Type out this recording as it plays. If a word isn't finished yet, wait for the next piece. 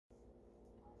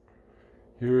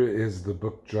Here is the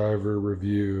book driver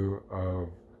review of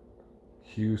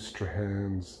Hugh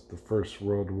Strachan's The First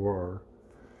World War.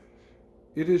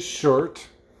 It is short,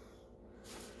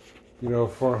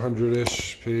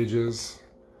 400-ish pages.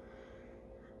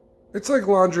 It's like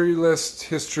laundry list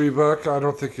history book. I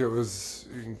don't think it was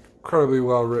incredibly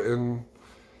well written.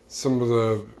 Some of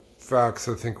the facts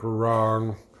I think were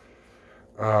wrong.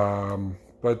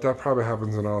 But that probably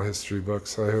happens in all history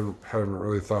books. I haven't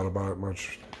really thought about it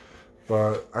much.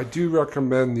 But I do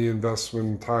recommend the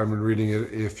investment time in reading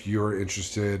it if you're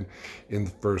interested in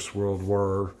the First World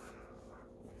War,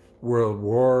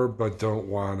 but don't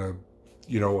want a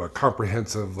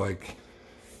comprehensive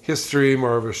history,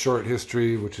 more of a short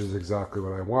history, which is exactly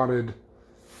what I wanted.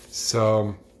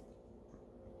 So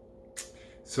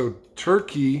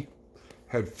Turkey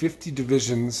had 50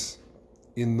 divisions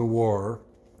in the war,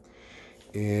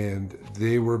 and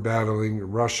they were battling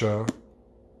Russia.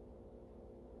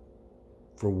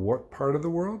 For what part of the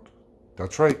world?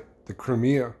 That's right, the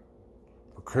Crimea.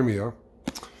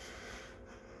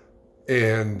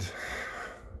 And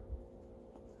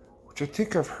which I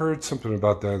think I've heard something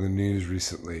about that in the news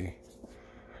recently.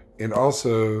 And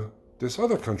also this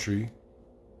other country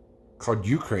called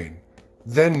Ukraine,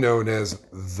 then known as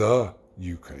the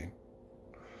Ukraine.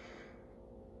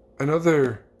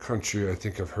 Another country I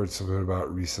think I've heard something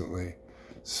about recently.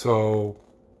 So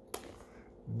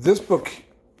this book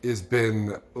has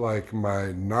been like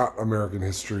my not American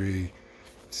history.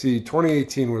 See,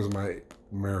 2018 was my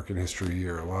American history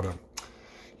year. A lot of,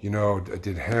 I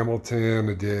did Hamilton,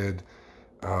 I did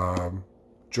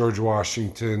George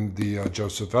Washington, the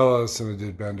Joseph Ellis, and I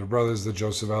did Band of Brothers, the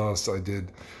Joseph Ellis. I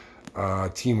did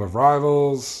Team of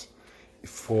Rivals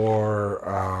for,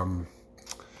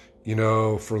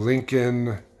 for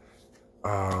Lincoln.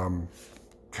 God,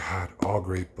 all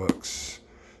great books.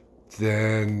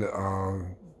 Then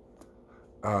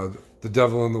The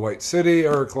Devil in the White City,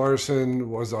 Eric Larson,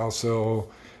 was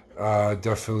also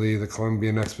definitely the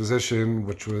Columbian Exposition,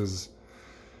 which was,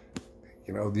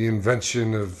 the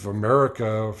invention of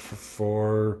America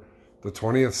for the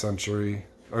 20th century.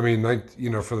 I mean,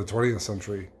 for the 20th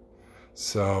century.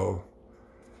 So,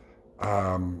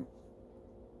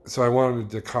 so I wanted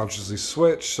to consciously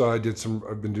switch. So I've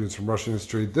been doing some Russian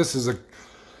history.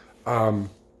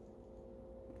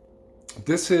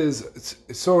 It's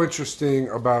so interesting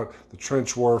about the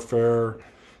trench warfare,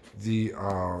 the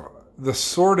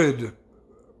sordid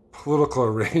political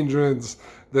arrangements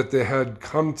that they had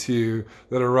come to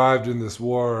that arrived in this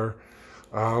war,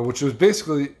 which was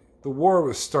basically, the war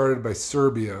was started by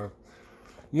Serbia.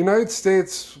 United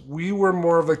States, we were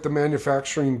more of the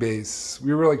manufacturing base.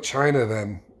 We were like China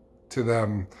then to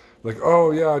them.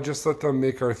 Oh yeah, just let them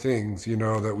make our things,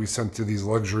 that we sent to these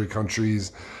luxury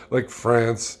countries like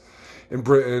France and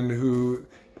Britain,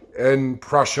 and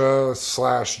Prussia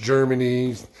 /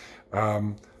 Germany,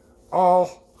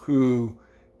 all who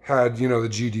had, the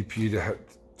GDP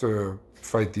to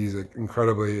fight these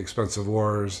incredibly expensive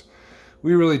wars.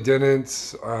 We really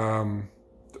didn't,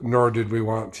 nor did we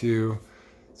want to.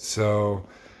 So,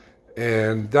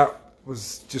 and that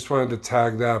was, just wanted to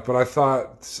tag that. But I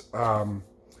thought,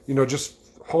 just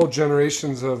whole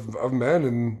generations of men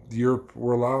in Europe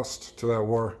were lost to that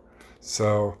war.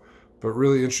 So, but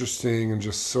really interesting and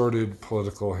just sordid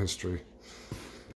political history.